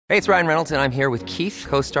Hey, it's Ryan Reynolds, and I'm here with Keith,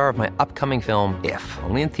 co-star of my upcoming film, If,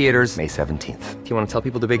 only in theaters May 17th. Do you want to tell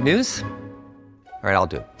people the big news? All right, I'll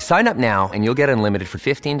do it. Sign up now and you'll get unlimited for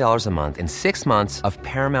 $15 a month and 6 months of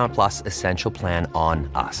Paramount Plus Essential Plan on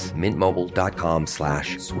us.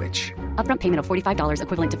 MintMobile.com/switch. Upfront payment of $45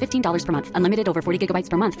 equivalent to $15 per month. Unlimited over 40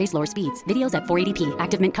 gigabytes per month. Face lower speeds. Videos at 480p.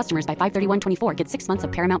 Active Mint customers by 531.24 get 6 months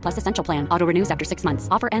of Paramount Plus Essential Plan. Auto renews after 6 months.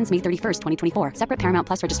 Offer ends May 31st, 2024. Separate Paramount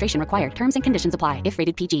Plus registration required. Terms and conditions apply if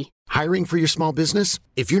rated PG. Hiring for your small business?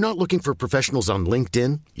 If you're not looking for professionals on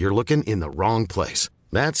LinkedIn, you're looking in the wrong place.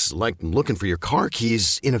 That's like looking for your car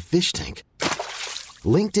keys in a fish tank.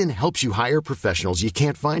 LinkedIn helps you hire professionals you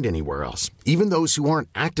can't find anywhere else, even those who aren't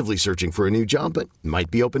actively searching for a new job but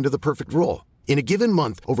might be open to the perfect role. In a given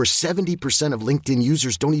month, over 70% of LinkedIn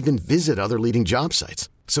users don't even visit other leading job sites.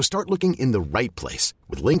 So start looking in the right place.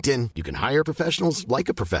 With LinkedIn, you can hire professionals like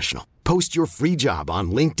a professional. Post your free job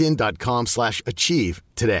on linkedin.com/achieve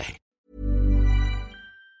today.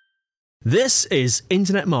 This is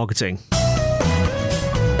Internet Marketing.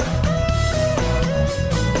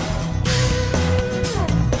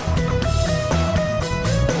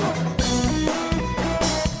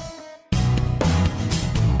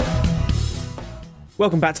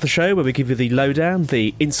 Welcome back to the show where we give you the lowdown,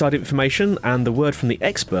 the inside information and the word from the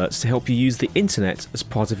experts to help you use the internet as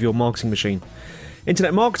part of your marketing machine.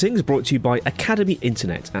 Internet Marketing is brought to you by Academy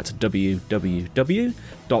Internet at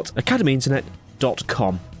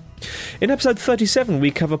www.academyinternet.com. In episode 37 we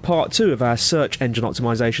cover part 2 of our search engine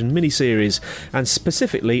optimization mini-series and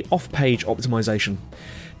specifically off-page optimization.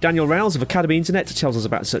 Daniel Rouse of Academy Internet tells us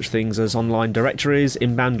about such things as online directories,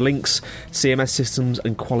 inbound links, CMS systems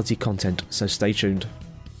and quality content, so stay tuned.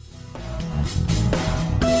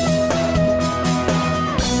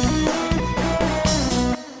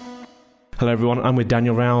 Hello everyone, I'm with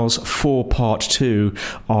Daniel Rouse for part 2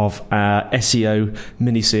 of our SEO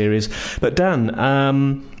mini-series. But Dan,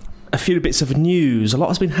 a few bits of news. A lot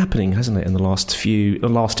has been happening, hasn't it, in the last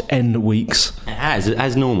N weeks?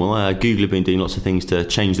 As normal, Google have been doing lots of things to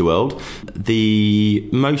change the world. The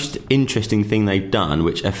most interesting thing they've done,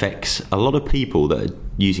 which affects a lot of people that are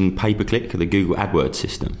using pay-per-click, the Google AdWords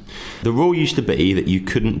system. The rule used to be that you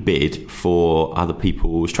couldn't bid for other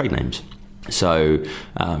people's trade names. So,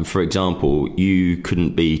 for example, you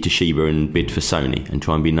couldn't be Toshiba and bid for Sony and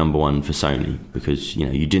try and be number one for Sony because,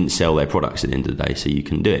 you didn't sell their products at the end of the day, so you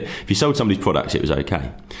couldn't do it. If you sold somebody's products, it was okay.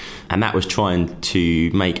 And that was trying to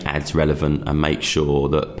make ads relevant and make sure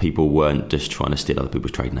that people weren't just trying to steal other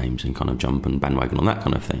people's trade names and kind of jump and bandwagon on that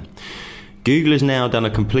kind of thing. Google has now done a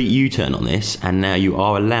complete U-turn on this, and now you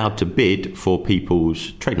are allowed to bid for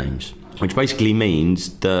people's trade names. Which basically means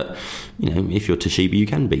that, if you're Toshiba, you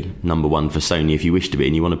can be number one for Sony if you wish to be,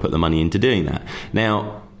 and you want to put the money into doing that.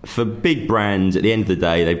 Now, for big brands, at the end of the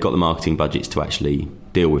day, they've got the marketing budgets to actually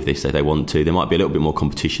deal with this if they want to. There might be a little bit more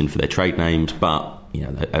competition for their trade names, but,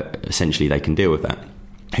 essentially they can deal with that.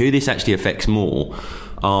 Who this actually affects more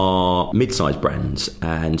are mid-sized brands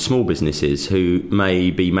and small businesses who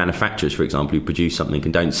may be manufacturers, for example, who produce something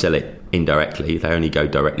and don't sell it indirectly. They only go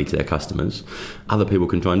directly to their customers. Other people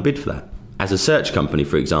can try and bid for that. As a search company,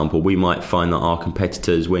 for example, we might find that our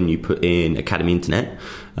competitors, when you put in Academy Internet,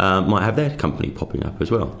 might have their company popping up as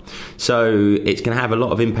well. So it's going to have a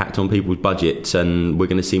lot of impact on people's budgets, and we're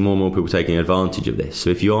going to see more and more people taking advantage of this. So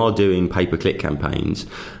if you are doing pay-per-click campaigns,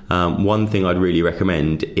 one thing I'd really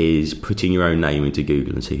recommend is putting your own name into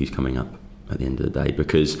Google and see who's coming up at the end of the day,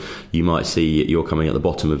 because you might see you're coming at the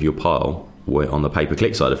bottom of your pile on the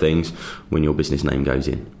pay-per-click side of things when your business name goes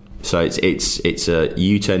in. So it's a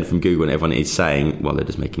U-turn from Google, and everyone is saying, well, they're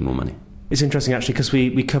just making more money. It's interesting, actually, because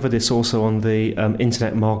we cover this also on the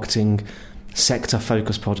Internet Marketing Sector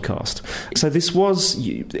Focus podcast. So this was,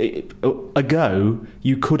 ago,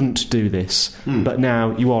 you couldn't do this, but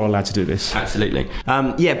now you are allowed to do this. Absolutely.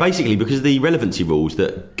 Basically, because of the relevancy rules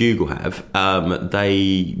that Google have,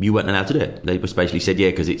 you weren't allowed to do it. They just basically said,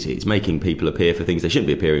 because it's making people appear for things they shouldn't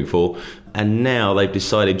be appearing for. And now they've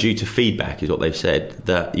decided, due to feedback, is what they've said,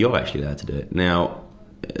 that you're actually allowed to do it. Now,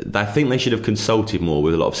 I think they should have consulted more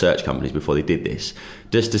with a lot of search companies before they did this,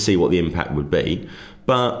 just to see what the impact would be.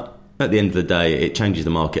 But at the end of the day, it changes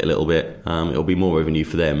the market a little bit. It'll be more revenue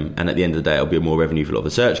for them, and at the end of the day, it'll be more revenue for a lot of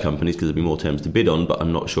the search companies because there'll be more terms to bid on. But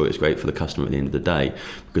I'm not sure it's great for the customer at the end of the day,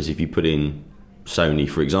 because if you put in Sony,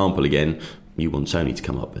 for example, again, you want Sony to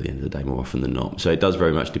come up at the end of the day more often than not. So it does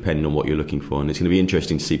very much depend on what you're looking for, and it's going to be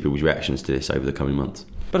interesting to see people's reactions to this over the coming months.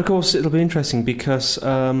 But of course, it'll be interesting because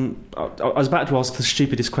I was about to ask the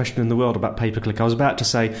stupidest question in the world about pay-per-click. I was about to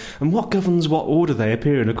say, and what governs what order they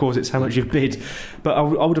appear in? Of course, it's how much you've bid. But I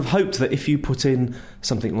would have hoped that if you put in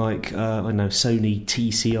something like, I don't know, Sony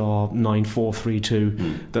TCR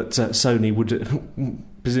 9432, that Sony would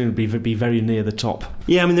presumably be very near the top.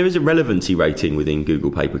 Yeah, I mean, there is a relevancy rating within Google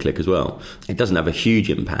pay-per-click as well. It doesn't have a huge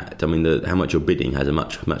impact. I mean, how much you're bidding has a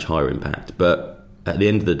much, much higher impact. But at the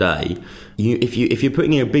end of the day, if you're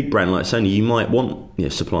putting in a big brand like Sony, you might want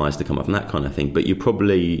suppliers to come up and that kind of thing, but you're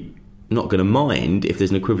probably not going to mind if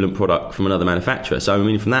there's an equivalent product from another manufacturer. So I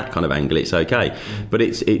mean, from that kind of angle, it's okay. But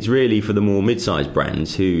it's really for the more mid-sized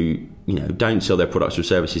brands who don't sell their products or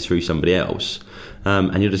services through somebody else,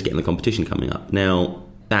 and you're just getting the competition coming up. Now,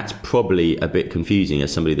 that's probably a bit confusing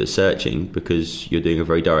as somebody that's searching, because you're doing a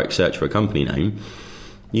very direct search for a company name.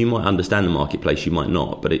 You might understand the marketplace, you might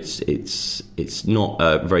not, but it's not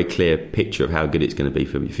a very clear picture of how good it's going to be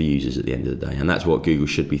for users at the end of the day, and that's what Google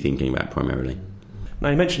should be thinking about primarily. Now,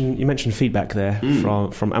 you mentioned feedback there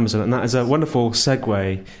from Amazon, and that is a wonderful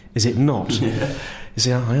segue, is it not? Yeah. You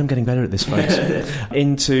see, I am getting better at this, folks.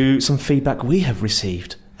 Into some feedback we have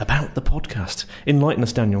received about the podcast. Enlighten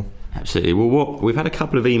us, Daniel. Absolutely. Well, we've had a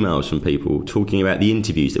couple of emails from people talking about the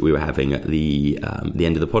interviews that we were having at the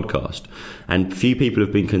end of the podcast, and a few people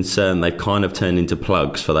have been concerned they've kind of turned into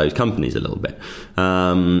plugs for those companies a little bit.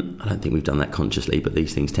 I don't think we've done that consciously, but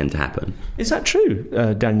these things tend to happen. Is that true,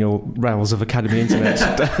 Daniel Rowles of Academy Internet?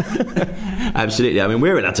 Absolutely. I mean,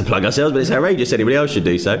 we're allowed to plug ourselves, but it's outrageous anybody else should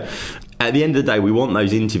do so. At the end of the day, we want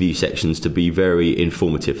those interview sections to be very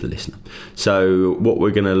informative for the listener. So what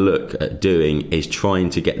we're going to look at doing is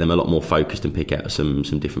trying to get them a lot more focused and pick out some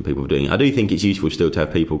different people doing it. I do think it's useful still to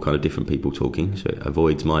have different people talking, so it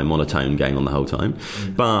avoids my monotone going on the whole time.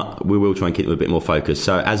 But we will try and keep them a bit more focused.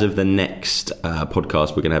 So as of the next podcast,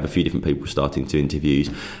 we're going to have a few different people starting to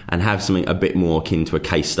interviews and have something a bit more akin to a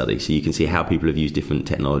case study, so you can see how people have used different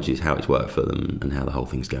technologies, how it's worked for them, and how the whole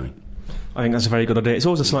thing's going. I think that's a very good idea. It's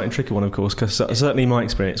always a slightly tricky one, of course, because certainly in my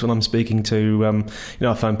experience, when I'm speaking to,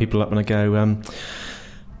 I phone people up and I go,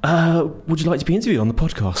 would you like to be interviewed on the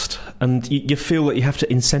podcast? And you feel that you have to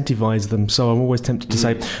incentivise them, so I'm always tempted to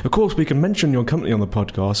say, of course, we can mention your company on the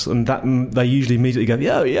podcast, and that they usually immediately go,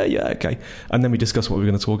 yeah, okay. And then we discuss what we're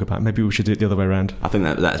going to talk about. Maybe we should do it the other way around. I think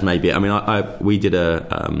that's maybe it. I mean, we did a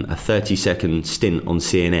 30-second stint on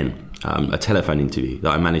CNN. A telephone interview that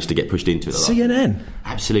I managed to get pushed into. CNN?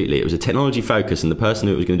 Absolutely. It was a technology focus, and the person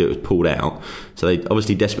who was going to do it was pulled out. So they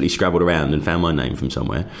obviously desperately scrabbled around and found my name from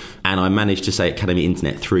somewhere. And I managed to say Academy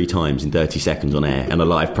Internet 3 times in 30 seconds on air and a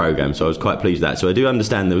live programme. So I was quite pleased with that. So I do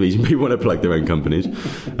understand the reason people want to plug their own companies.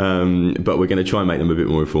 But we're going to try and make them a bit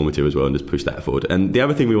more informative as well and just push that forward. And the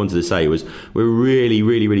other thing we wanted to say was we're really,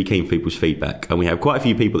 really, really keen for people's feedback. And we have quite a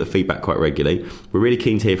few people that feedback quite regularly. We're really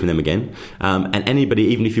keen to hear from them again. And anybody,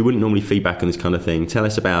 even if you wouldn't normally feedback on this kind of thing, tell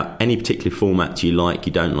us about any particular formats you like,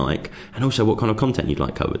 you don't like, and also what kind of content you'd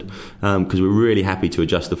like covered, because we're really happy to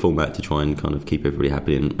adjust the format to try and kind of keep everybody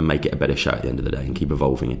happy and make it a better show at the end of the day and keep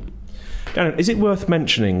evolving it. Darren, is it worth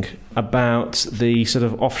mentioning about the sort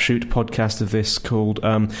of offshoot podcast of this called,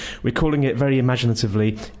 we're calling it very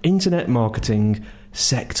imaginatively, Internet Marketing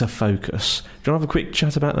Sector Focus? Do you want to have a quick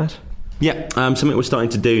chat about that? Yeah, something we're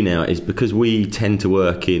starting to do now is, because we tend to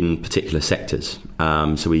work in particular sectors,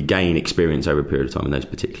 so we gain experience over a period of time in those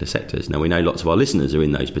particular sectors. Now, we know lots of our listeners are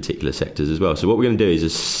in those particular sectors as well. So what we're going to do is a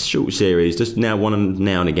short series, just now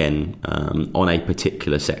and again, on a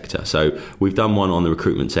particular sector. So we've done one on the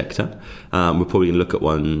recruitment sector. We're probably going to look at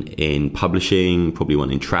one in publishing, probably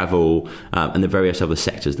one in travel, and the various other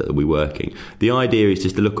sectors that we work in. The idea is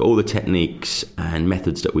just to look at all the techniques and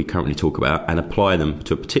methods that we currently talk about and apply them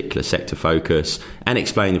to a particular sector focus and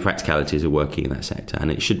explain the practicalities of working in that sector.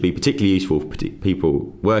 And it should be particularly useful for people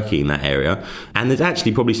working in that area. And there's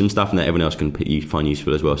actually probably some stuff in there everyone else can find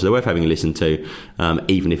useful as well. So they're worth having a listen to,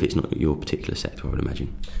 even if it's not your particular sector, I would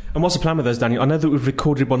imagine. And what's the plan with those, Daniel? I know that we've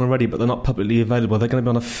recorded one already, but they're not publicly available. Are they going to be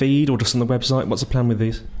on a feed or just on the website? What's the plan with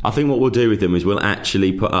these? I think what we'll do with them is we'll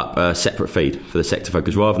actually put up a separate feed for the sector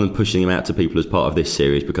focus, rather than pushing them out to people as part of this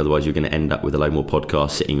series, because otherwise you're going to end up with a load more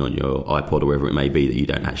podcasts sitting on your iPod or wherever it may be that you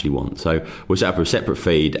don't actually want. So we'll set up a separate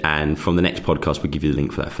feed, and from the next podcast we'll give you the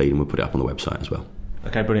link for that feed, and we'll put it up on the website as well.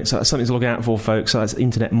 Okay, brilliant. So that's something to look out for, folks. So that's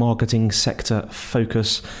Internet Marketing Sector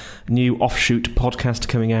Focus, new offshoot podcast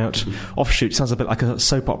coming out. Offshoot sounds a bit like a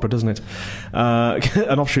soap opera, doesn't it?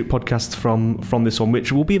 An offshoot podcast from this one,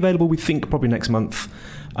 which will be available, we think, probably next month.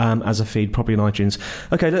 as a feed, probably in iTunes.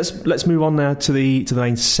 Okay, let's move on now to the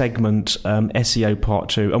main segment, SEO Part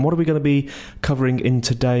 2. And what are we going to be covering in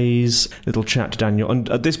today's little chat, Daniel? And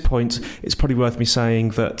at this point, it's probably worth me saying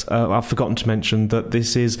that I've forgotten to mention that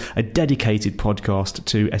this is a dedicated podcast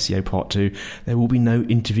to SEO Part 2. There will be no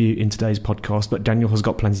interview in today's podcast, but Daniel has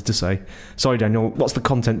got plenty to say. Sorry, Daniel, what's the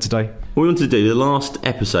content today? What we wanted to do, the last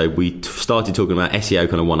episode, we started talking about SEO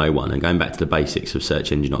kind of 101 and going back to the basics of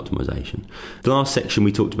search engine optimization. The last section,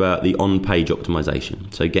 we talked about the on-page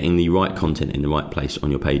optimization, so getting the right content in the right place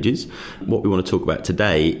on your pages. What we want to talk about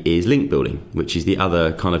today is link building, which is the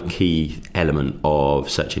other kind of key element of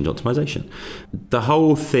search engine optimization. The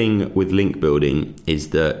whole thing with link building is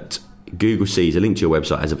that Google sees a link to your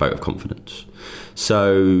website as a vote of confidence.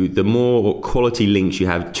 So the more quality links you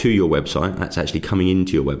have to your website, that's actually coming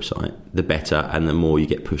into your website, the better, and the more you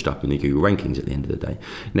get pushed up in the Google rankings at the end of the day.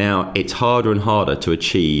 Now, it's harder and harder to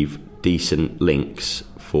achieve decent links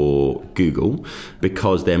for Google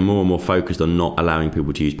because they're more and more focused on not allowing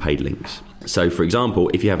people to use paid links. So, for example,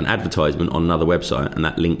 if you have an advertisement on another website and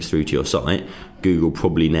that links through to your site, Google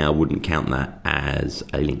probably now wouldn't count that as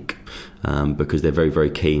a link. Because they're very,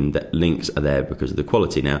 very keen that links are there because of the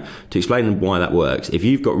quality. Now, to explain why that works, if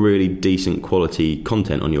you've got really decent quality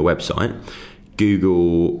content on your website,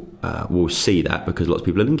 Google will see that because lots of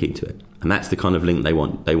people are linking to it. And that's the kind of link they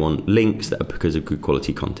want. They want links that are because of good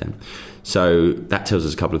quality content. So that tells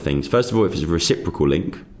us a couple of things. First of all, if it's a reciprocal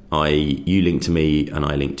link, i.e. you link to me and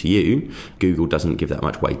I link to you, Google doesn't give that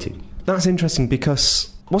much weighting. That's interesting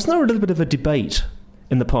because wasn't there a little bit of a debate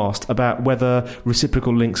in the past about whether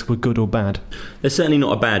reciprocal links were good or bad? They're certainly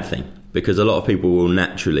not a bad thing because a lot of people will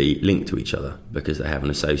naturally link to each other because they have an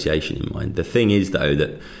association in mind. The thing is, though,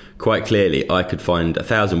 that quite clearly I could find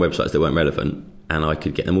 1,000 websites that weren't relevant and I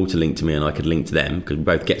could get them all to link to me and I could link to them because we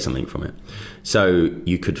both get something from it. So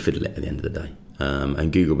you could fiddle it at the end of the day.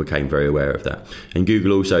 And Google became very aware of that. And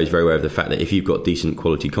Google also is very aware of the fact that if you've got decent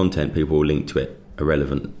quality content, people will link to it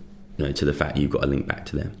irrelevant to the fact you've got a link back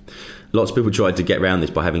to them. Lots of people tried to get around this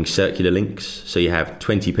by having circular links. So you have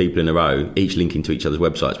 20 people in a row, each linking to each other's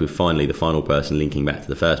websites, with finally the final person linking back to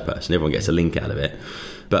the first person. Everyone gets a link out of it.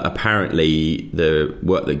 But apparently the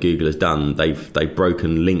work that Google has done, they've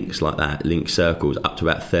broken links like that, link circles, up to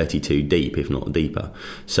about 32 deep, if not deeper.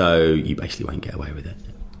 So you basically won't get away with it.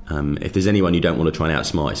 If there's anyone you don't want to try and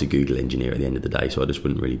outsmart, it's a Google engineer at the end of the day, so I just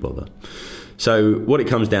wouldn't really bother. So what it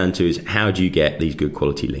comes down to is how do you get these good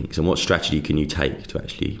quality links and what strategy can you take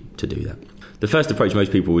to do that? The first approach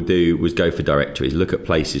most people would do was go for directories, look at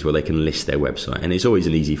places where they can list their website, and it's always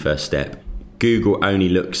an easy first step. Google only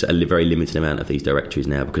looks at a very limited amount of these directories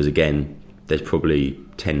now because, again, there's probably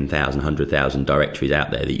 10,000, 100,000 directories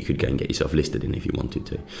out there that you could go and get yourself listed in if you wanted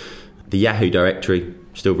to. The Yahoo directory,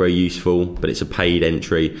 still very useful, but it's a paid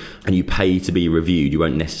entry and you pay to be reviewed. You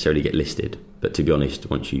won't necessarily get listed. But to be honest,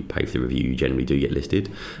 once you pay for the review, you generally do get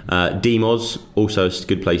listed. DMOZ, also a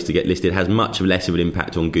good place to get listed, has much less of an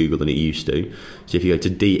impact on Google than it used to. So if you go to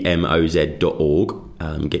dmoz.org,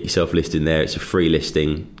 get yourself listed there. It's a free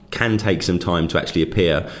listing. Can take some time to actually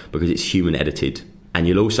appear because it's human edited. And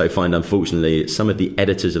you'll also find, unfortunately, some of the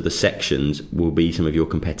editors of the sections will be some of your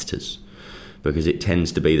competitors, because it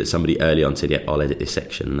tends to be that somebody early on said, yeah, I'll edit this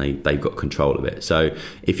section, and they've got control of it. So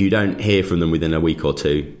if you don't hear from them within a week or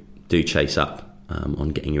two, do chase up on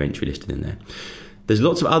getting your entry listed in there. There's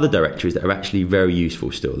lots of other directories that are actually very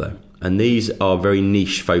useful still, though, and these are very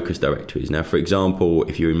niche focused directories. Now, for example,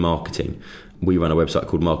 if you're in marketing, we run a website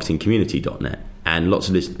called marketingcommunity.net, and lots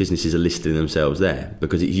of businesses are listing themselves there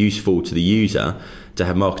because it's useful to the user to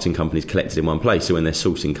have marketing companies collected in one place, so when they're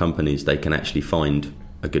sourcing companies, they can actually find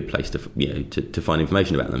a good place to find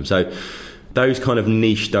information about them. So those kind of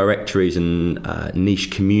niche directories and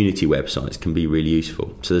niche community websites can be really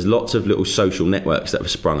useful. So there's lots of little social networks that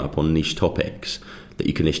have sprung up on niche topics that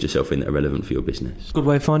you can list yourself in that are relevant for your business. Good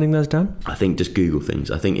way of finding those, Dan? I think just Google things.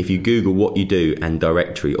 I think if you Google what you do and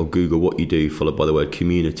directory, or Google what you do followed by the word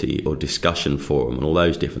community or discussion forum and all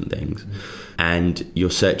those different things, and you're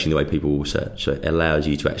searching the way people will search, so it allows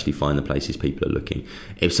you to actually find the places people are looking.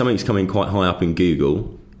 If something's coming quite high up in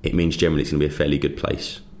Google, it means generally it's going to be a fairly good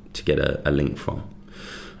place to get a link from.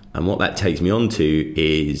 And what that takes me on to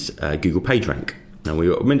is Google PageRank. Now, we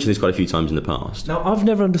mentioned this quite a few times in the past. Now, I've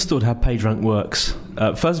never understood how PageRank works.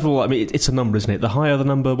 First of all, I mean, it's a number, isn't it? The higher the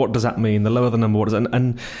number, what does that mean? The lower the number, what does it?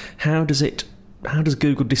 And how does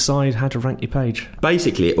Google decide how to rank your page?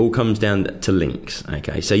 Basically, it all comes down to links.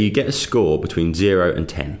 Okay, so you get a score between 0 and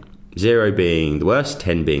 10. 0 being the worst,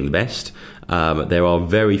 10 being the best. There are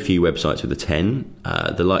very few websites with a 10.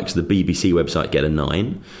 The likes of the BBC website get a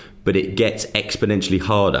 9. but it gets exponentially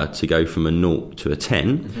harder to go from a 0 to a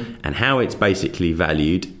 10. And how it's basically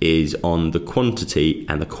valued is on the quantity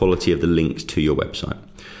and the quality of the links to your website.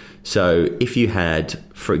 So if you had,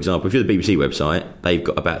 for example, if you're the BBC website, they've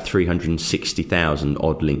got about 360,000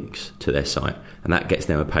 odd links to their site, and that gets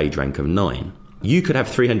them a page rank of 9. You could have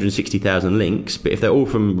 360,000 links, but if they're all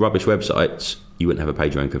from rubbish websites, you wouldn't have a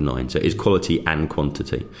page rank of 9. So it is quality and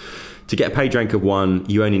quantity. To get a page rank of 1,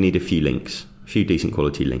 you only need a few links, a few decent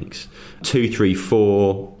quality links. 2, 3,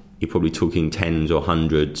 4, you're probably talking tens or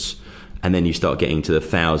hundreds, and then you start getting to the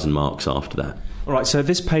 1,000 marks after that. All right, so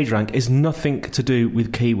this page rank is nothing to do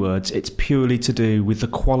with keywords. It's purely to do with the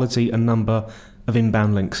quality and number of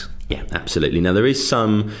inbound links. Yeah, absolutely. Now, there is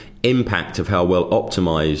some impact of how well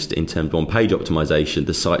optimized in terms of on-page optimization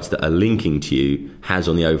the sites that are linking to you has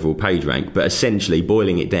on the overall page rank. But essentially,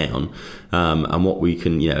 boiling it down, and what we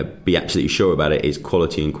can be absolutely sure about it is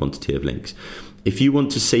quality and quantity of links. If you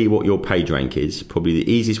want to see what your page rank is, probably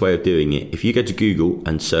the easiest way of doing it, if you go to Google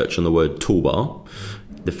and search on the word toolbar,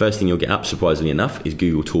 the first thing you'll get up, surprisingly enough, is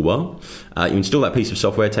Google Toolbar. You install that piece of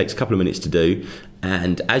software, it takes a couple of minutes to do,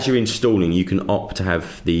 and as you're installing, you can opt to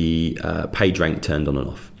have the page rank turned on and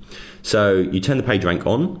off. So you turn the page rank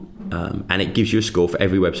on, and it gives you a score for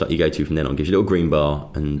every website you go to from then on. It gives you a little green bar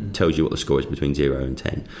and tells you what the score is between 0 and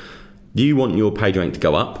 10. You want your page rank to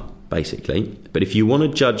go up, basically, but if you want to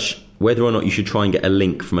judge whether or not you should try and get a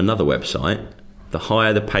link from another website, the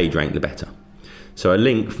higher the page rank, the better. So a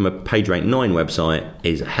link from a PageRank 9 website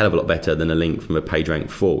is a hell of a lot better than a link from a PageRank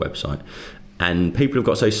 4 website. And people have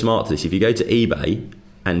got so smart to this. If you go to eBay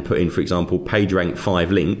and put in, for example, PageRank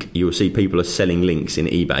 5 link, you will see people are selling links in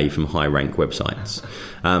eBay from high rank websites.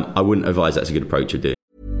 I wouldn't advise that's a good approach of doing.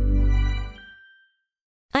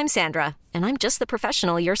 I'm Sandra, and I'm just the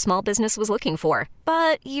professional your small business was looking for.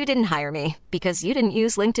 But you didn't hire me because you didn't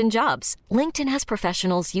use LinkedIn Jobs. LinkedIn has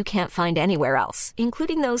professionals you can't find anywhere else,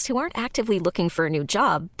 including those who aren't actively looking for a new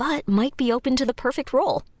job, but might be open to the perfect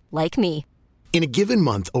role, like me. In a given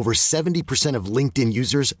month, over 70% of LinkedIn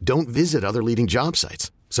users don't visit other leading job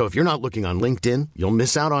sites. So if you're not looking on LinkedIn, you'll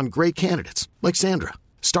miss out on great candidates like Sandra.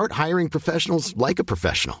 Start hiring professionals like a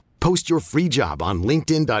professional. Post your free job on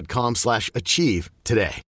linkedin.com/achieve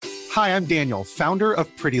today. Hi, I'm Daniel, founder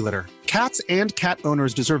of Pretty Litter. Cats and cat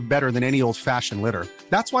owners deserve better than any old-fashioned litter.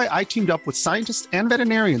 That's why I teamed up with scientists and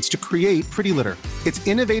veterinarians to create Pretty Litter. Its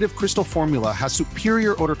innovative crystal formula has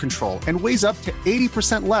superior odor control and weighs up to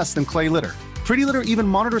 80% less than clay litter. Pretty Litter even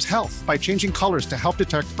monitors health by changing colors to help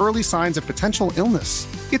detect early signs of potential illness.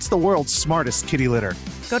 It's the world's smartest kitty litter.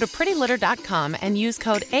 Go to prettylitter.com and use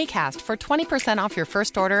code ACAST for 20% off your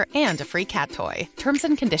first order and a free cat toy. Terms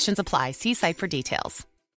and conditions apply. See site for details.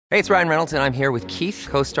 Hey, it's Ryan Reynolds, and I'm here with Keith,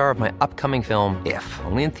 co-star of my upcoming film, If,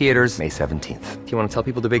 only in theaters May 17th. Do you want to tell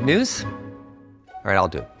people the big news? All right, I'll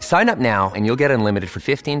do it. Sign up now and you'll get unlimited for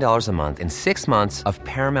 $15 a month and 6 months of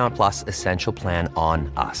Paramount Plus Essential Plan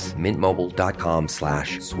on us.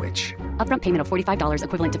 MintMobile.com/switch. Upfront payment of $45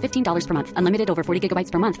 equivalent to $15 per month. Unlimited over 40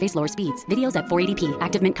 gigabytes per month. Face lower speeds. Videos at 480p.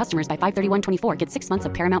 Active Mint customers by 531.24 get 6 months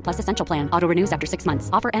of Paramount Plus Essential Plan. Auto renews after 6 months.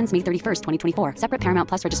 Offer ends May 31st, 2024. Separate Paramount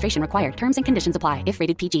Plus registration required. Terms and conditions apply if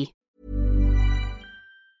rated PG.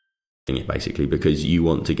 It basically because you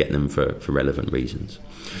want to get them for relevant reasons.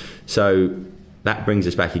 So that brings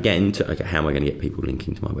us back again to, okay, how am I going to get people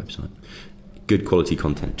linking to my website? Good quality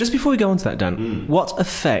content. Just before we go on to that, Dan, what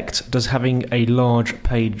effect does having a large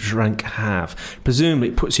page rank have? Presumably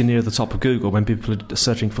it puts you near the top of Google when people are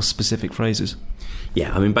searching for specific phrases.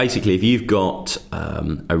 Yeah, I mean, basically, if you've got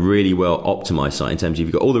a really well optimized site in terms of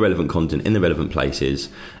you've got all the relevant content in the relevant places,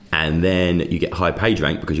 and then you get high page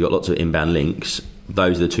rank because you've got lots of inbound links,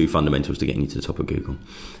 those are the two fundamentals to getting you to the top of Google.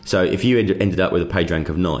 So if you ended up with a page rank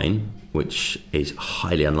of 9, which is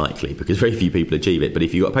highly unlikely because very few people achieve it, but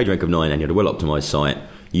if you got a page rank of 9 and you had a well optimized site,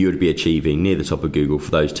 you would be achieving near the top of Google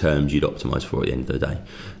for those terms you'd optimize for at the end of the day.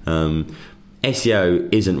 SEO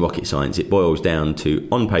isn't rocket science. It boils down to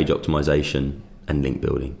on-page optimization and link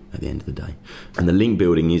building at the end of the day. And the link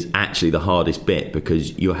building is actually the hardest bit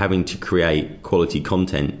because you're having to create quality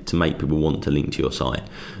content to make people want to link to your site.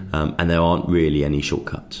 And there aren't really any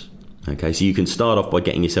shortcuts. Okay, so you can start off by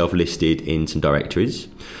getting yourself listed in some directories.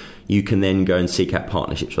 You can then go and seek out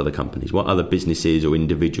partnerships with other companies. What other businesses or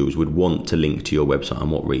individuals would want to link to your website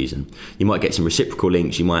and what reason? You might get some reciprocal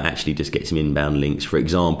links. You might actually just get some inbound links. For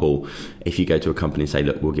example, if you go to a company and say,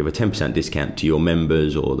 look, we'll give a 10% discount to your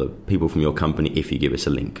members or the people from your company if you give us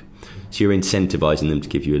a link. So you're incentivizing them to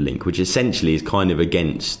give you a link, which essentially is kind of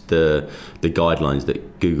against the guidelines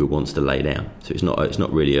that Google wants to lay down. So it's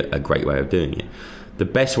not really a great way of doing it. The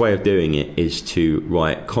best way of doing it is to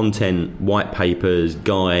write content, white papers,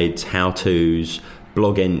 guides, how-tos,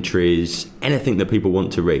 blog entries, anything that people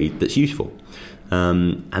want to read that's useful.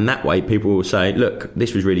 And that way people will say, look,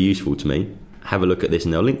 this was really useful to me. Have a look at this,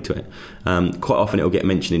 and they'll link to it. Quite often it will get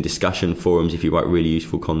mentioned in discussion forums if you write really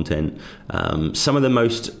useful content. Some of the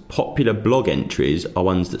most popular blog entries are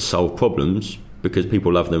ones that solve problems because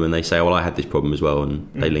people love them and they say, well, I had this problem as well,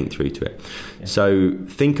 and they link through to it. Yeah. So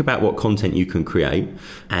think about what content you can create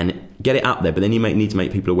and get it up there, but then you need to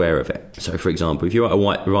make people aware of it. So, for example, if you write a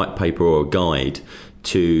white paper or a guide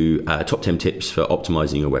to top 10 tips for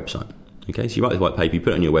optimizing your website, okay, so you write this white paper, you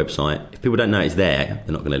put it on your website. If people don't know it's there,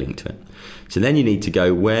 they're not going to link to it. So then you need to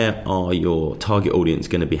go, where are your target audience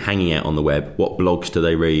going to be hanging out on the web? What blogs do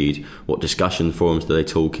they read? What discussion forums do they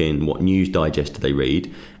talk in? What news digest do they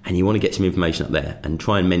read? And you want to get some information up there and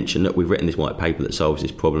try and mention, look, we've written this white paper that solves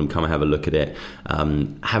this problem. Come and have a look at it.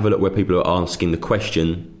 Have a look where people are asking the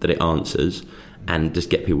question that it answers, and just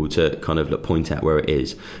get people to kind of point out where it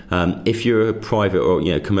is. If you're a private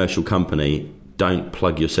or commercial company, don't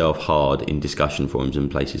plug yourself hard in discussion forums and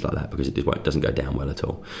places like that, because it doesn't go down well at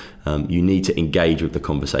all. You need to engage with the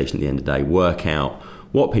conversation at the end of the day, work out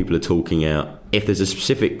what people are talking out. If there's a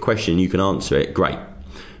specific question, you can answer it, great.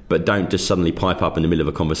 But don't just suddenly pipe up in the middle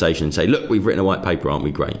of a conversation and say, look, we've written a white paper, aren't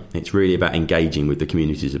we great? It's really about engaging with the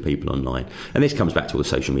communities of people online. And this comes back to all the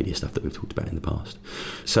social media stuff that we've talked about in the past.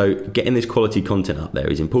 So getting this quality content up there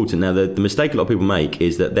is important. Now, the mistake a lot of people make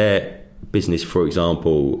is that their business, for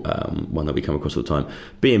example, one that we come across all the time,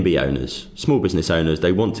 B&B owners, small business owners,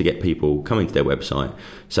 they want to get people coming to their website,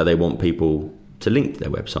 so they want people to link to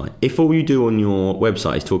their website. If all you do on your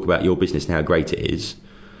website is talk about your business and how great it is,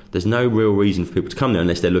 there's no real reason for people to come there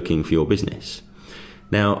unless they're looking for your business.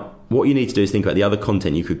 Now, what you need to do is think about the other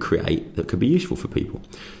content you could create that could be useful for people.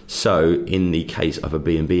 So in the case of a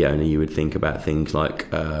B&B owner, you would think about things like,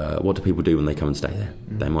 what do people do when they come and stay there?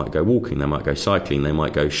 They might go walking, they might go cycling, they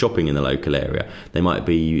might go shopping in the local area, they might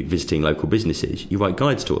be visiting local businesses. You write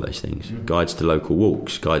guides to all those things, guides to local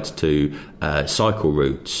walks, guides to cycle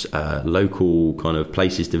routes, local kind of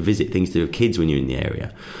places to visit, things to do with kids when you're in the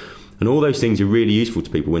area. And all those things are really useful to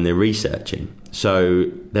people when they're researching. So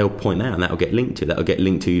they'll point out, and that'll get linked to. That'll get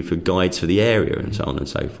linked to for guides for the area and so on and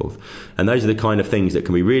so forth. And those are the kind of things that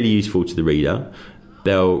can be really useful to the reader.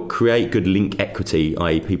 They'll create good link equity,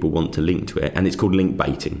 i.e. people want to link to it. And it's called link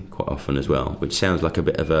baiting quite often as well, which sounds like a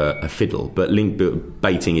bit of a fiddle. But link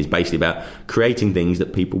baiting is basically about creating things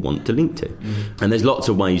that people want to link to. And there's lots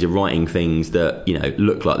of ways of writing things that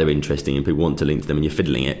look like they're interesting and people want to link to them, and you're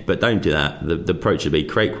fiddling it. But don't do that. The approach should be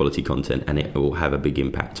create quality content, and it will have a big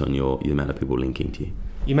impact on the amount of people linking to you.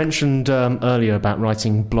 You mentioned earlier about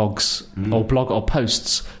writing blogs or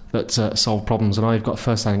posts that solve problems, and I've got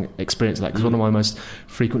first-hand experience of that, because one of my most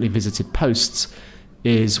frequently visited posts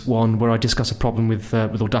is one where I discuss a problem with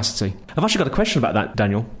Audacity. I've actually got a question about that,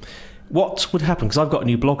 Daniel. What would happen, because I've got a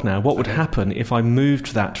new blog now, what would happen if I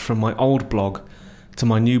moved that from my old blog to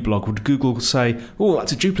my new blog? Would Google say, oh,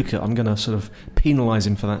 that's a duplicate, I'm going to sort of penalise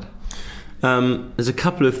him for that? There's a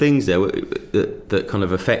couple of things there that kind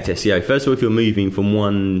of affect SEO. First of all, if you're moving from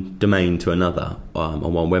one domain to another, on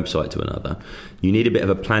one website to another, you need a bit of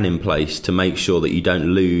a plan in place to make sure that you don't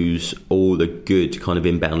lose all the good kind of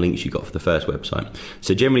inbound links you got for the first website.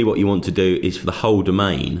 So generally what you want to do is, for the whole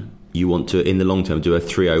domain, you want to, in the long term, do a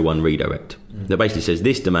 301 redirect. That basically says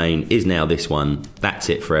this domain is now this one, that's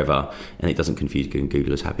it forever, and it doesn't confuse Google.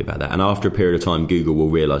 Google is happy about that. And after a period of time, Google will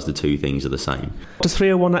realise the two things are the same. Does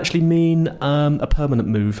 301 actually mean a permanent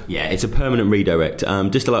move? Yeah, it's a permanent redirect.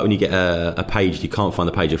 Just like when you get a page, you can't find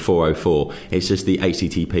the page of 404, it's just the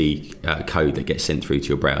HTTP code that gets sent through to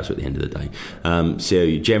your browser at the end of the day.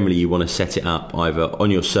 So generally you want to set it up either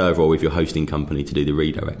on your server or with your hosting company to do the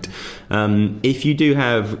redirect. If you do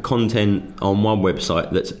have content on one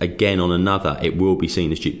website that's again on another, it will be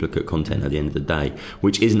seen as duplicate content at the end of the day,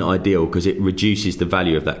 which isn't ideal because it reduces the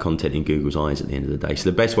value of that content in Google's eyes at the end of the day. So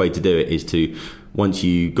the best way to do it is to, once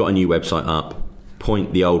you got a new website up,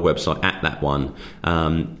 point the old website at that one.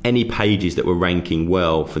 Any pages that were ranking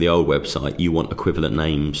well for the old website, you want equivalent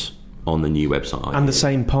names on the new website. And the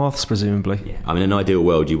same paths, presumably. Yeah. I mean, in an ideal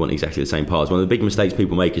world, you want exactly the same paths. One of the big mistakes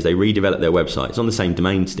people make is they redevelop their website. It's on the same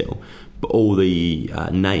domain still, but all the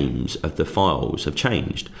names of the files have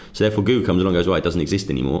changed. So therefore, Google comes along and goes, right, it doesn't exist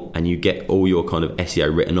anymore, and you get all your kind of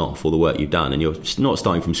SEO written off, all the work you've done, and you're not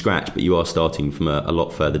starting from scratch, but you are starting from a lot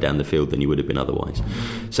further down the field than you would have been otherwise.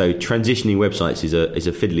 So transitioning websites is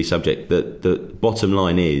a fiddly subject. The bottom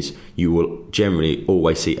line is you will generally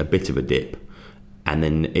always see a bit of a dip. And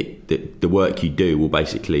then the work you do will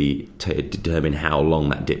basically determine how long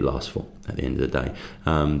that dip lasts for at the end of the day.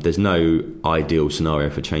 There's no ideal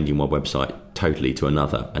scenario for changing one website totally to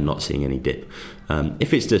another and not seeing any dip.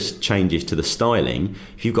 If it's just changes to the styling,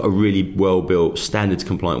 if you've got a really well-built,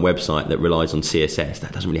 standards-compliant website that relies on CSS,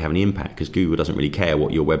 that doesn't really have any impact because Google doesn't really care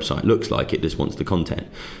what your website looks like. It just wants the content.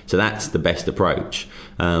 So that's the best approach.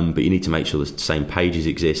 But you need to make sure the same pages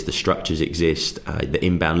exist, the structures exist, the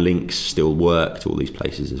inbound links still work to all these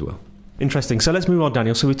places as well. Interesting. So let's move on,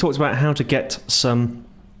 Daniel. So we've talked about how to get some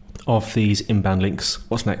of these inbound links.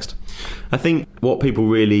 What's next? I think what people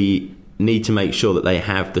really need to make sure that they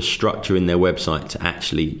have the structure in their website to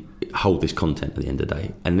actually hold this content at the end of the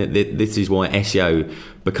day. And this is why SEO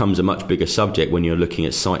becomes a much bigger subject when you're looking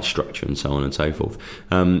at site structure and so on and so forth.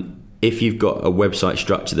 If you've got a website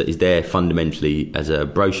structure that is there fundamentally as a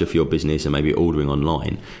brochure for your business and maybe ordering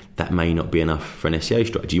online, that may not be enough for an SEO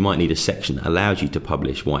structure. You might need a section that allows you to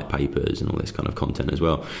publish white papers and all this kind of content as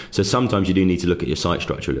well. So sometimes you do need to look at your site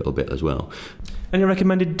structure a little bit as well. Any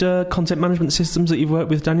recommended content management systems that you've worked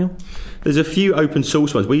with, Daniel? There's a few open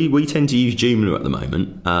source ones. We tend to use Joomla at the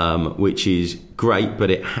moment, which is great, but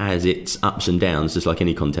it has its ups and downs, just like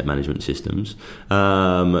any content management systems.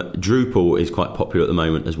 Drupal is quite popular at the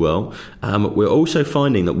moment as well. We're also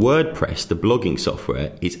finding that WordPress, the blogging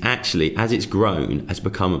software, is actually, as it's grown, has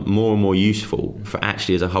become more and more useful for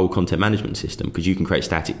actually as a whole content management system, because you can create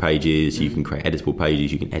static pages, you can create editable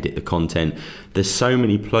pages, you can edit the content. There's so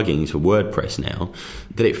many plugins for WordPress now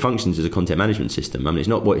that it functions as a content management system. I mean, it's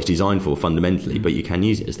not what it's designed for fundamentally, but you can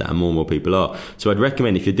use it as that, and more people are. So I'd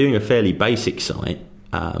recommend, if you're doing a fairly basic site,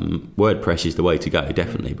 WordPress is the way to go,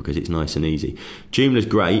 definitely, because it's nice and easy. Joomla's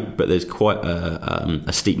great, but there's quite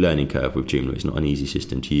a steep learning curve with Joomla. It's not an easy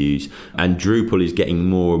system to use, and Drupal is getting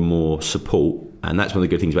more and more support, and that's one of the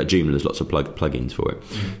good things about Joomla. There's lots of plugins for it.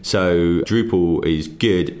 So Drupal is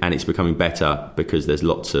good, and it's becoming better because there's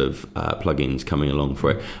lots of plugins coming along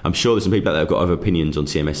for it. I'm sure there's some people out there who've got other opinions on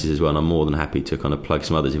CMSs as well, and I'm more than happy to kind of plug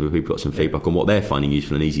some others if people got some feedback on what they're finding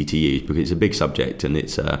useful and easy to use, because it's a big subject, and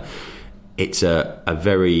it's a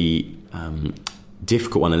very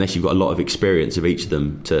difficult one unless you've got a lot of experience of each of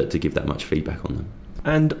them to give that much feedback on them.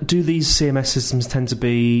 And do these CMS systems tend to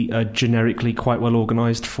be generically quite well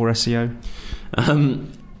organised for SEO?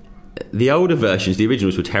 The older versions, the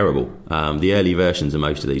originals, were terrible. The early versions of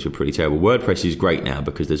most of these were pretty terrible. WordPress is great now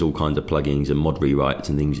because there's all kinds of plugins and mod rewrites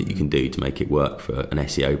and things that you can do to make it work for an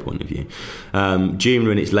SEO point of view.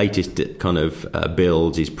 Joomla in its latest kind of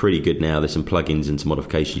builds is pretty good now. There's some plugins and some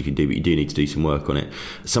modifications you can do, but you do need to do some work on it.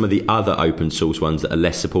 Some of the other open source ones that are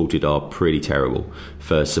less supported are pretty terrible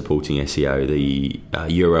for supporting SEO. The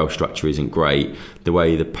URL structure isn't great. The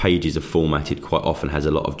way the pages are formatted quite often has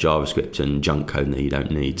a lot of JavaScript and junk code that you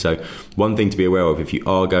don't need. So one thing to be aware of, if you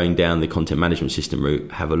are going down the content management system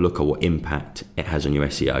route, have a look at what impact it has on your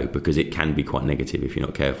SEO, because it can be quite negative if you're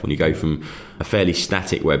not careful. And you go from a fairly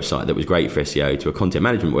static website that was great for SEO to a content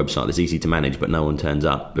management website that's easy to manage, but no one turns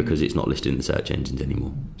up because it's not listed in the search engines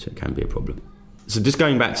anymore. So it can be a problem. So just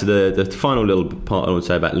going back to the final little part I want to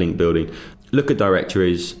say about link building, look at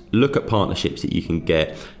directories, look at partnerships that you can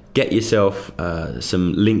get yourself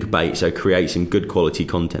some link bait, so create some good quality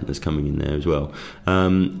content that's coming in there as well.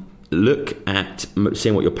 Look at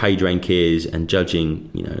seeing what your page rank is and judging,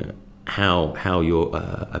 how you're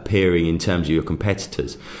appearing in terms of your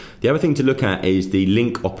competitors. The other thing to look at is the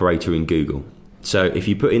link operator in Google. So if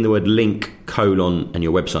you put in the word link, and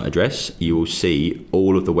your website address, you will see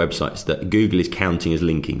all of the websites that Google is counting as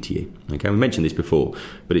linking to you. Okay, we mentioned this before,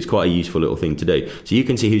 but it's quite a useful little thing to do. So you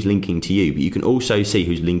can see who's linking to you, but you can also see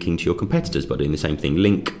who's linking to your competitors by doing the same thing.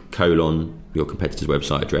 Link, your competitor's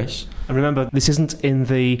website address. And remember, this isn't in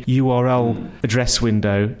the URL address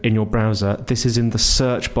window in your browser. This is in the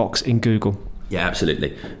search box in Google. Yeah,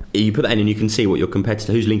 absolutely. You put that in and you can see what your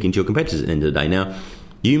competitor, who's linking to your competitors at the end of the day. Now,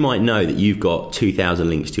 you might know that you've got 2,000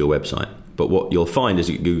 links to your website, but what you'll find is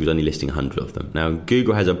that Google's only listing 100 of them. Now,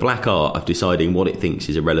 Google has a black art of deciding what it thinks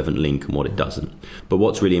is a relevant link and what it doesn't. But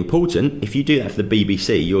what's really important, if you do that for the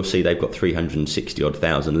BBC, you'll see they've got 360-odd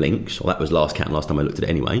thousand links, or that was last time I looked at it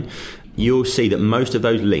anyway. You'll see that most of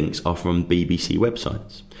those links are from BBC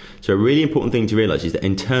websites. So a really important thing to realise is that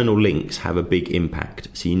internal links have a big impact.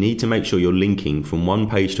 So you need to make sure you're linking from one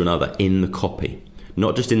page to another in the copy.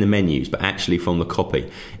 Not just in the menus, but actually from the copy.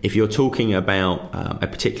 If you're talking about a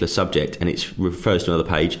particular subject and it refers to another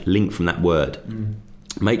page, link from that word.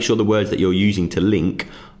 Make sure the words that you're using to link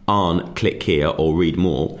aren't click here or read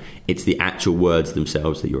more. It's the actual words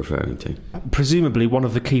themselves that you're referring to. Presumably one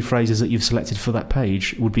of the key phrases that you've selected for that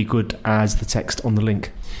page would be good as the text on the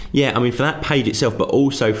link. Yeah, I mean, for that page itself, but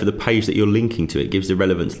also for the page that you're linking to, it gives the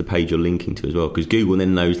relevance to the page you're linking to as well, because Google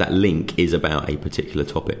then knows that link is about a particular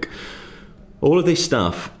topic. All of this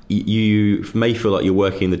stuff, you may feel like you're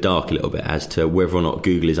working in the dark a little bit as to whether or not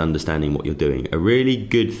Google is understanding what you're doing. A really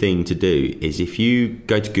good thing to do is if you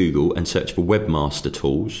go to Google and search for webmaster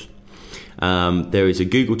tools, there is a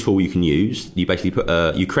Google tool you can use. You basically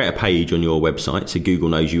you create a page on your website, so Google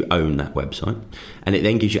knows you own that website, and it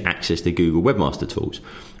then gives you access to Google Webmaster Tools.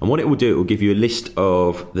 And what it will do, it will give you a list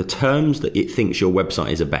of the terms that it thinks your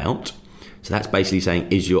website is about. So that's basically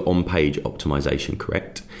saying, is your on-page optimization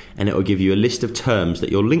correct? And it will give you a list of terms that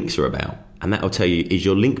your links are about. And that will tell you, is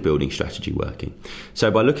your link building strategy working? So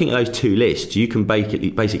by looking at those two lists, you can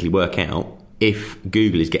basically work out if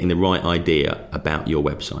Google is getting the right idea about your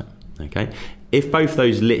website. Okay? If both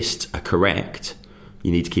those lists are correct,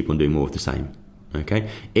 you need to keep on doing more of the same. Okay.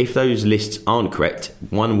 If those lists aren't correct,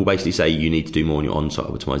 one will basically say you need to do more on your on-site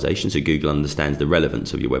optimization, so Google understands the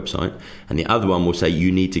relevance of your website, and the other one will say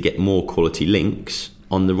you need to get more quality links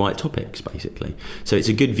on the right topics, basically. So it's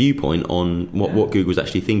a good viewpoint on what Google's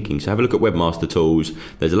actually thinking. So have a look at Webmaster Tools.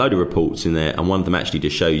 There's a load of reports in there, and one of them actually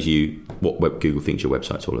just shows you what Google thinks your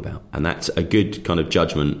website's all about, and that's a good kind of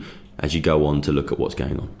judgment as you go on to look at what's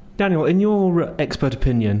going on. Daniel, in your expert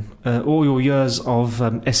opinion, all your years of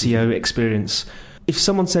SEO experience, if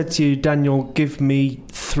someone said to you, Daniel, give me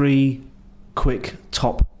 3 quick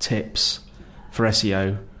top tips for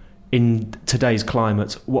SEO in today's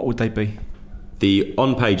climate, what would they be? The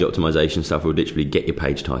on-page optimization stuff will literally get your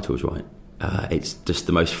page titles right. It's just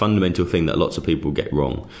the most fundamental thing that lots of people get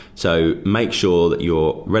wrong. So make sure that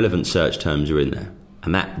your relevant search terms are in there.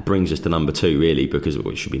 And that brings us to number 2, really, because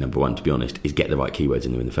it should be number 1, to be honest, is get the right keywords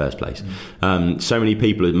in there in the first place. So many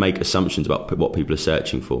people make assumptions about what people are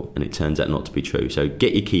searching for, and it turns out not to be true. So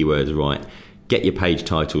get your keywords right, get your page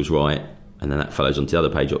titles right, and then that follows on to the other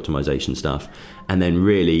page optimization stuff. And then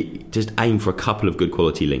really just aim for a couple of good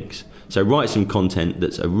quality links. So write some content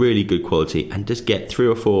that's a really good quality and just get 3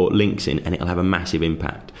 or 4 links in, and it'll have a massive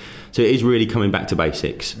impact. So it is really coming back to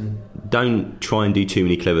basics. Don't try and do too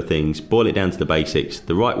many clever things. Boil it down to the basics,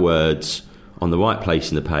 the right words on the right place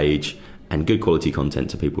in the page, and good quality content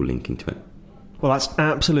to people linking to it. Well, that's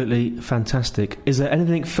absolutely fantastic. Is there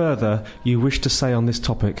anything further you wish to say on this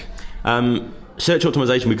topic? Search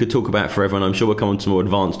optimization we could talk about forever, and I'm sure we'll come on to more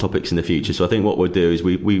advanced topics in the future. So I think what we'll do is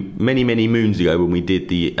we many moons ago, when we did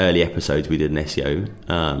the early episodes, we did an SEO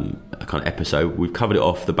kind of episode. We've covered it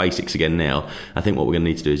off, the basics again now. I think what we're going to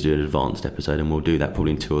need to do is do an advanced episode, and we'll do that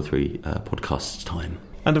probably in 2 or 3 podcasts time.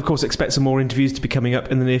 And of course, expect some more interviews to be coming up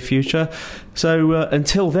in the near future. So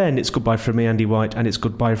until then, it's goodbye from me, Andy White, and it's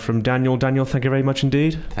goodbye from Daniel. Daniel, thank you very much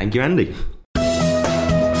indeed. Thank you, Andy.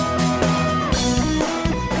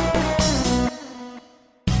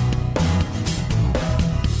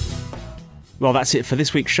 Well, that's it for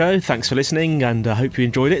this week's show. Thanks for listening, and I hope you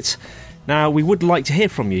enjoyed it. Now, we would like to hear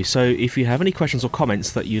from you, so if you have any questions or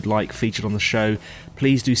comments that you'd like featured on the show,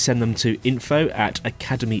 please do send them to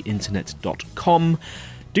info@academyinternet.com.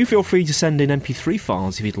 Do feel free to send in MP3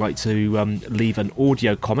 files if you'd like to leave an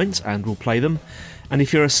audio comment, and we'll play them. And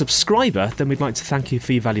if you're a subscriber, then we'd like to thank you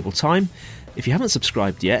for your valuable time. If you haven't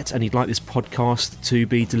subscribed yet and you'd like this podcast to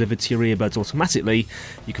be delivered to your earbuds automatically,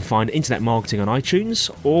 you can find Internet Marketing on iTunes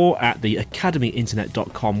or at the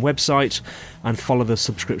academyinternet.com website and follow the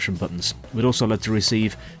subscription buttons. We'd also love to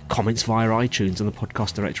receive comments via iTunes and the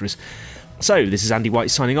podcast directories. So, this is Andy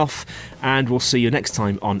White signing off, and we'll see you next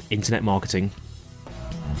time on Internet Marketing.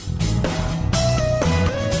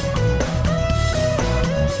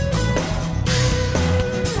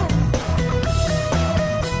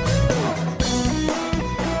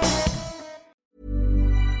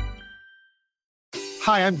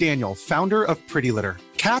 Hi, I'm Daniel, founder of Pretty Litter.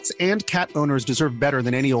 Cats and cat owners deserve better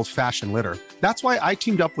than any old-fashioned litter. That's why I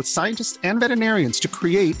teamed up with scientists and veterinarians to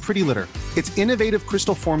create Pretty Litter. Its innovative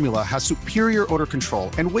crystal formula has superior odor control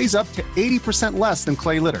and weighs up to 80% less than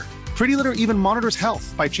clay litter. Pretty Litter even monitors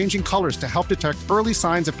health by changing colors to help detect early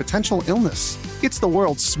signs of potential illness. It's the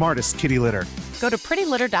world's smartest kitty litter. Go to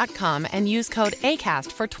prettylitter.com and use code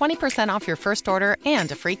ACAST for 20% off your first order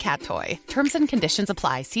and a free cat toy. Terms and conditions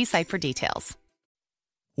apply. See site for details.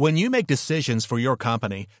 When you make decisions for your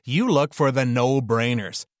company, you look for the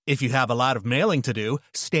no-brainers. If you have a lot of mailing to do,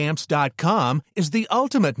 Stamps.com is the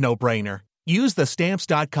ultimate no-brainer. Use the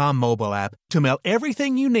Stamps.com mobile app to mail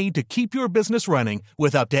everything you need to keep your business running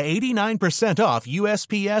with up to 89% off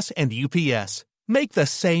USPS and UPS. Make the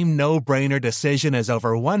same no-brainer decision as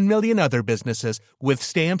over 1 million other businesses with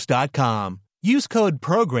Stamps.com. Use code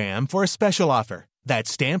PROGRAM for a special offer. That's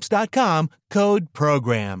Stamps.com, code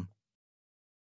PROGRAM.